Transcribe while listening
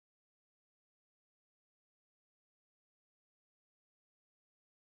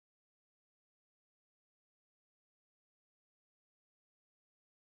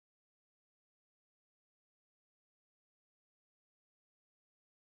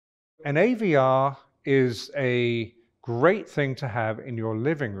An AVR is a great thing to have in your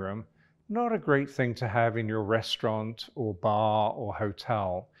living room, not a great thing to have in your restaurant or bar or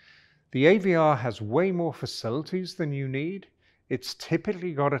hotel. The AVR has way more facilities than you need. It's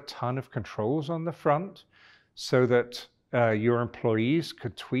typically got a ton of controls on the front so that your employees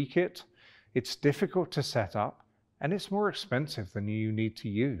could tweak it. It's difficult to set up and it's more expensive than you need to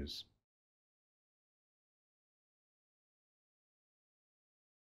use.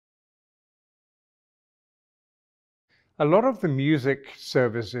 A lot of the music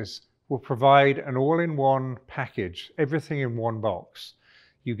services will provide an all-in-one package, everything in one box.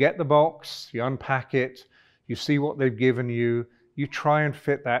 You get the box, you unpack it, you see what they've given you, you try and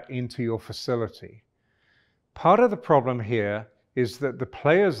fit that into your facility. Part of the problem here is that the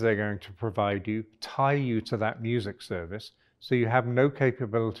players they're going to provide you tie you to that music service, so you have no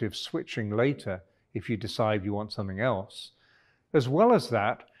capability of switching later if you decide you want something else. As well as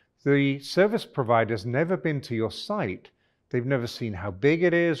that, the service provider's never been to your site. They've never seen how big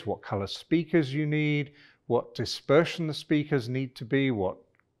it is, what color speakers you need, what dispersion the speakers need to be, what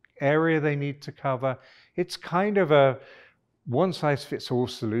area they need to cover. It's kind of a one-size-fits-all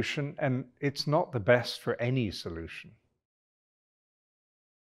solution, and it's not the best for any solution.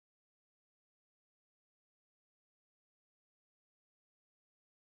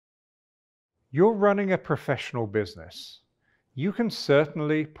 You're running a professional business. You can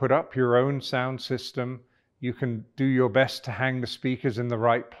certainly put up your own sound system. You can do your best to hang the speakers in the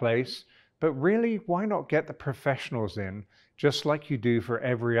right place, but really, why not get the professionals in, just like you do for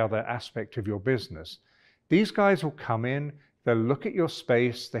every other aspect of your business? These guys will come in, they'll look at your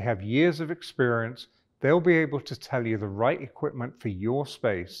space, they have years of experience, they'll be able to tell you the right equipment for your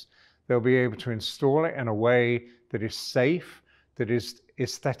space. They'll be able to install it in a way that is safe, that is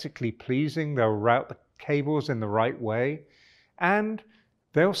aesthetically pleasing. They'll route the cables in the right way, and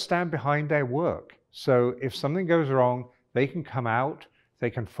they'll stand behind their work. So if something goes wrong, they can come out,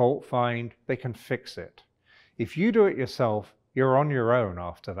 they can fault find, they can fix it. If you do it yourself, you're on your own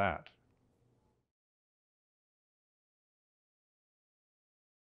after that.